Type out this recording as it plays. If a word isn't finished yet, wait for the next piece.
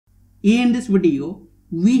In this video,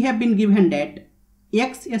 we have been given that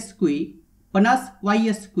x square plus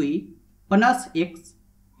y square plus x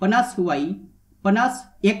plus y plus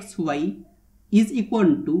xy is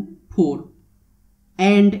equal to 4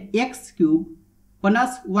 and x cube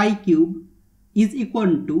plus y cube is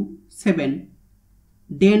equal to 7.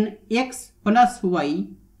 Then x plus y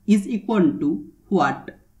is equal to what?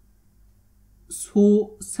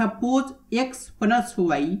 So suppose x plus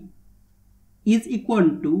y is equal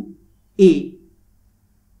to a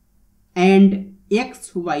and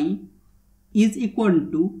xy is equal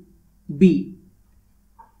to b.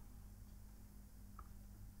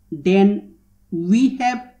 Then we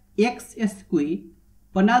have x square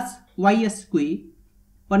plus y square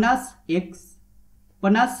plus x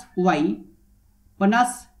plus y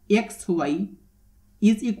plus xy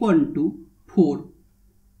is equal to 4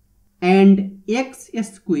 and x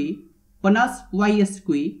square plus y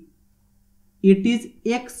square, it is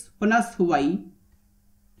x plus y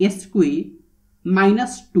square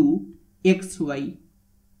minus 2xy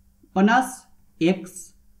plus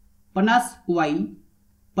x plus y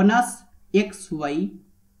plus xy,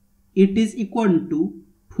 it is equal to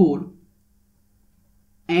 4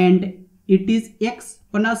 and it is x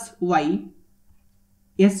plus y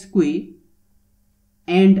square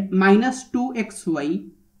and minus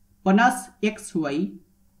 2xy plus xy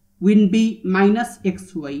will be minus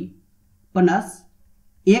xy plus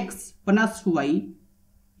x plus y,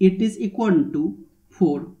 it is equal to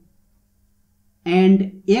 4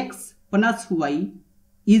 and x plus y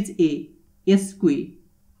is a square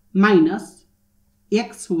minus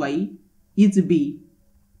xy is b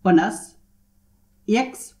plus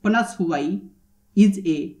x plus y is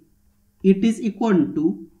a, it is equal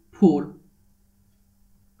to 4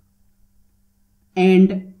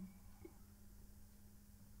 and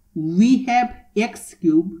we have x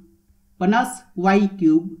cube plus y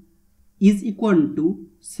cube is equal to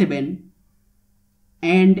 7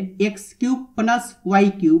 and x cube plus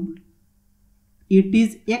y cube, it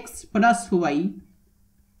is x plus y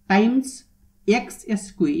times x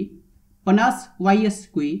square plus y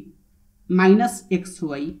square minus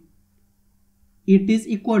xy, it is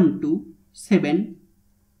equal to 7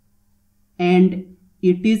 and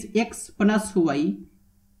it is x plus y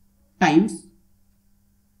times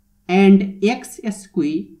and x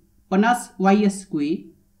square plus y square,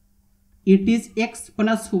 it is x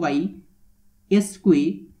plus y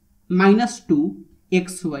square minus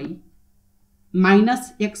 2xy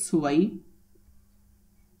minus xy,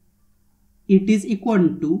 it is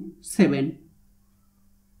equal to 7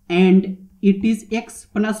 and it is x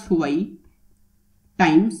plus y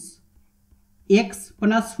times x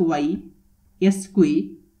plus y square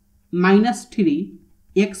minus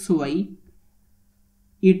 3xy,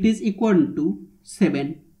 it is equal to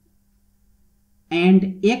 7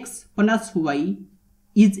 and x plus y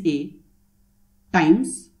is a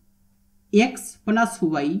times x plus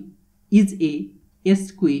y is a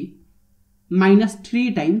square minus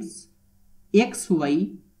 3 times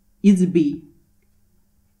xy is b,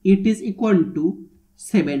 it is equal to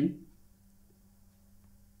 7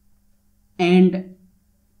 and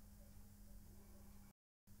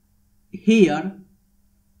here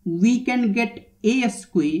we can get a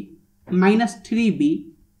square minus 3b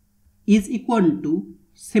is equal to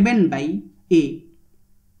 7 by a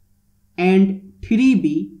and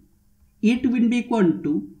 3b, it will be equal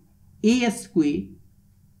to a square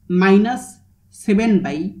minus 7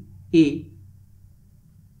 by a.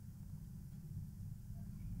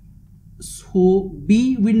 So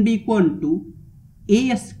b will be equal to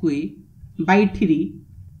a square by 3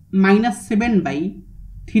 minus 7 by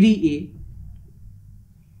 3a.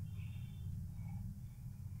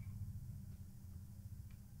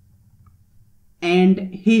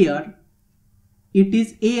 And here it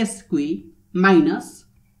is a square minus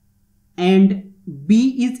and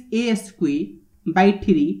b is a square by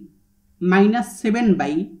 3 minus 7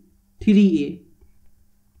 by 3a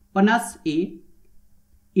plus a,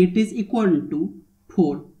 it is equal to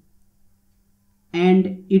 4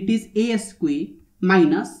 and it is a square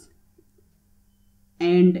minus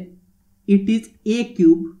and it is a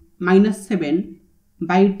cube minus 7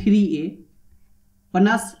 by 3a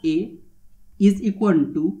plus a is equal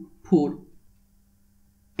to 4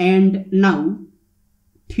 and now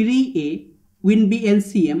 3a will be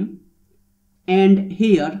LCM and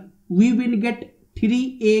here we will get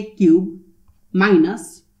 3a cube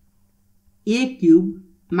minus a cube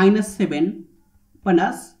minus 7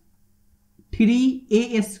 plus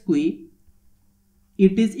 3a square,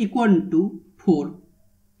 it is equal to 4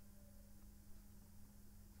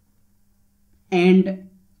 and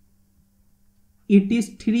it is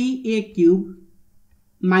 3a cube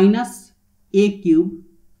minus a cube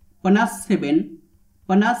plus 7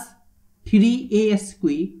 plus 3a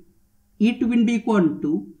square, it will be equal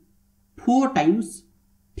to 4 times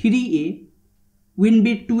 3a will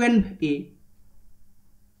be 12a,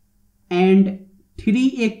 and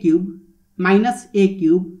 3a cube minus a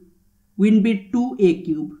cube will be 2a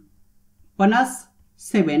cube plus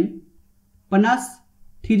 7 plus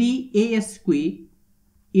 3a square,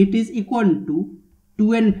 it is equal to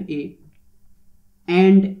 12a,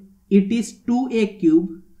 and it is 2a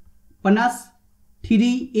cube plus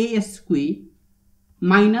 3a square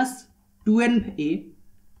minus 12a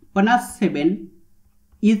plus 7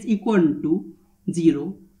 is equal to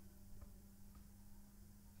 0.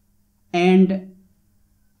 And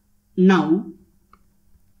now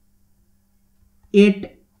at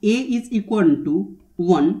a is equal to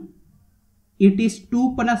 1, it is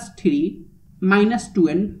 2 plus 3 minus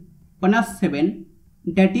 12 plus 7,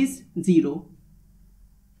 that is 0.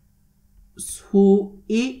 So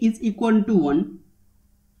a is equal to 1,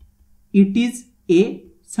 it is a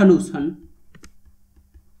solution.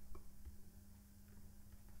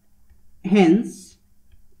 Hence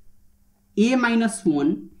a minus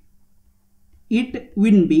 1, it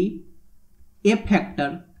will be a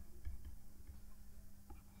factor.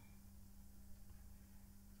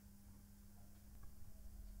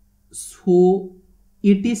 So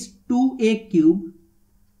it is 2a cube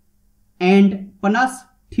and plus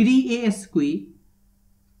 3a square,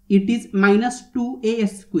 it is minus 2a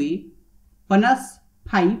square plus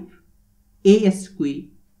 5a square,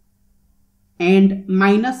 and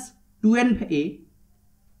minus 12a,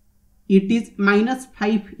 it is minus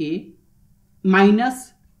 5a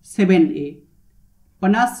minus 7a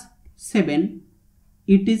plus 7,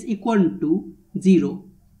 it is equal to 0,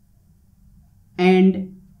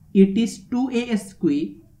 and it is 2a square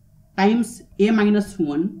times a minus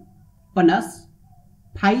 1 plus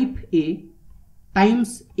 5a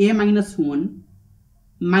times a minus 1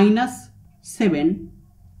 minus 7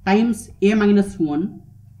 times a minus 1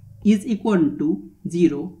 is equal to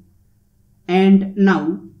 0. And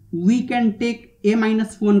now we can take a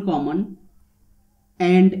minus 1 common,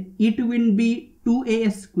 and it will be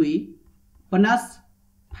 2a square plus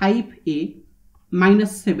 5a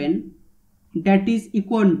minus 7, that is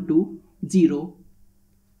equal to 0,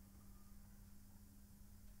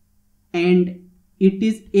 and it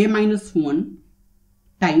is a minus 1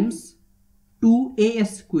 times 2a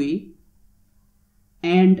square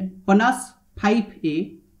and plus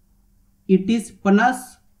 5a, it is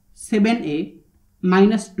plus 7a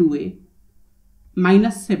minus 2a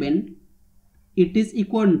minus 7, it is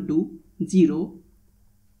equal to 0,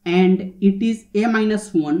 and it is a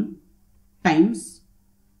minus 1 times,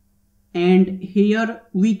 and here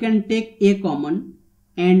we can take a common,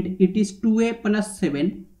 and it is 2a plus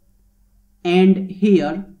 7, and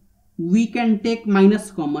here we can take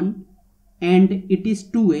minus common, and it is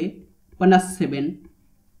 2a plus 7,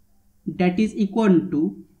 that is equal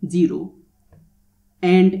to 0,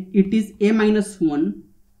 and it is a minus 1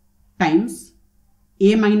 times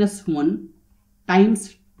a minus 1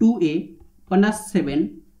 times 2a plus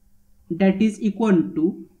 7, that is equal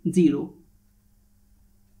to 0.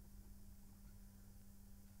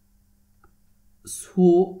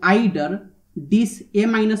 So either this a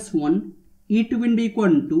minus 1, it will be equal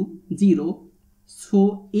to 0,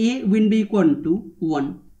 so a will be equal to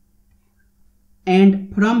 1,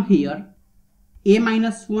 and from here a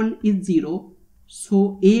minus 1 is 0,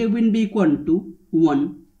 so a will be equal to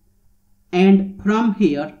 1, and from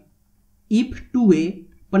here if 2a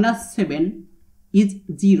plus 7 is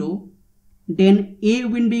 0, then a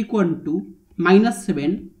will be equal to minus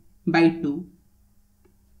 7 by 2.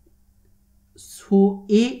 So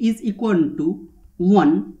a is equal to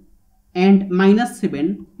 1 and minus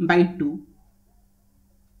 7 by 2,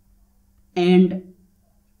 and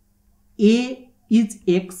a is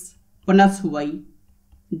x plus y,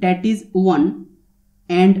 that is 1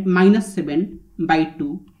 and minus 7 by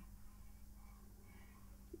 2.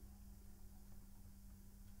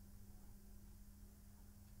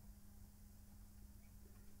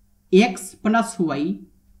 X plus y,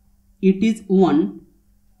 it is 1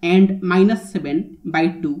 and minus 7 by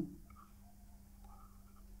 2.